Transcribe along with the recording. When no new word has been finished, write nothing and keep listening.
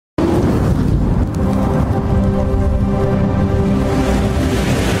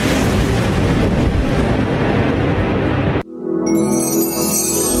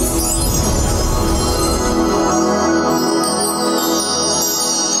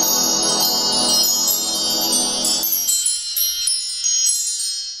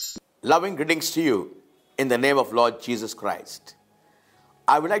Loving greetings to you in the name of Lord Jesus Christ.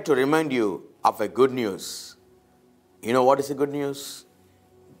 I would like to remind you of a good news. You know what is the good news?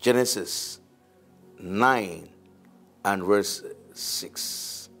 Genesis 9 and verse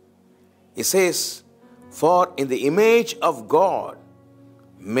 6. It says, "For in the image of God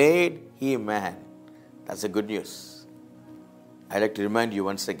made he man." That's the good news. I'd like to remind you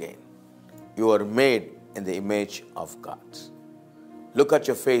once again, you are made in the image of God. Look at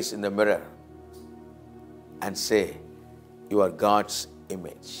your face in the mirror and say, you are God's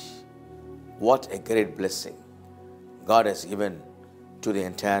image. What a great blessing God has given to the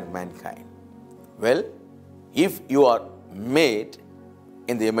entire mankind. Well, if you are made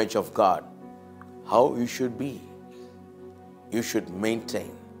in the image of God, how you should be? You should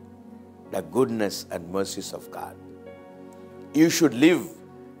maintain the goodness and mercies of God. You should live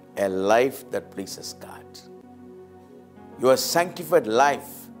a life that pleases God. Your sanctified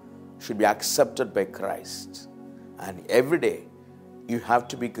life should be accepted by Christ. And every day, you have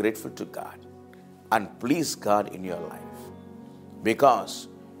to be grateful to God and please God in your life, because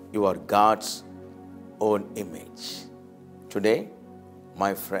you are God's own image. Today,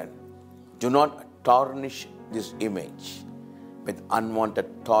 my friend, do not tarnish this image with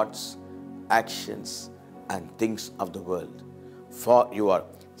unwanted thoughts, actions, and things of the world, for you are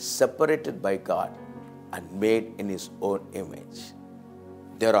separated by God and made in His own image.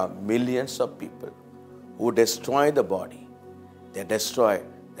 There are millions of people who destroy the body. They destroy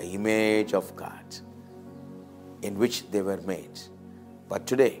the image of God in which they were made. But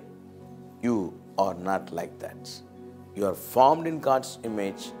today, you are not like that. You are formed in God's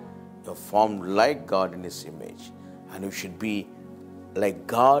image. You are formed like God in His image. And you should be like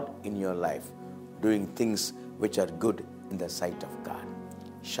God in your life, doing things which are good in the sight of God.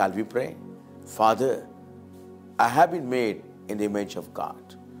 Shall we pray? Father, I have been made in the image of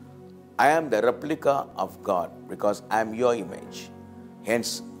God. I am the replica of God because I am your image.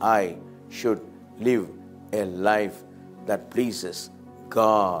 Hence, I should live a life that pleases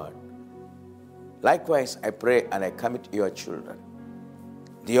God. Likewise, I pray and I commit your children.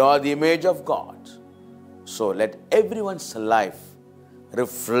 They are the image of God. So let everyone's life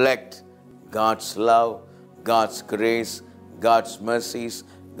reflect God's love, God's grace, God's mercies,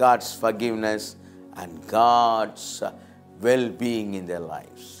 God's forgiveness, and God's well-being in their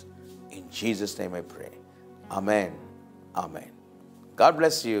lives. In Jesus' name I pray. Amen. Amen. God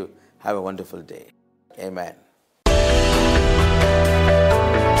bless you. Have a wonderful day. Amen.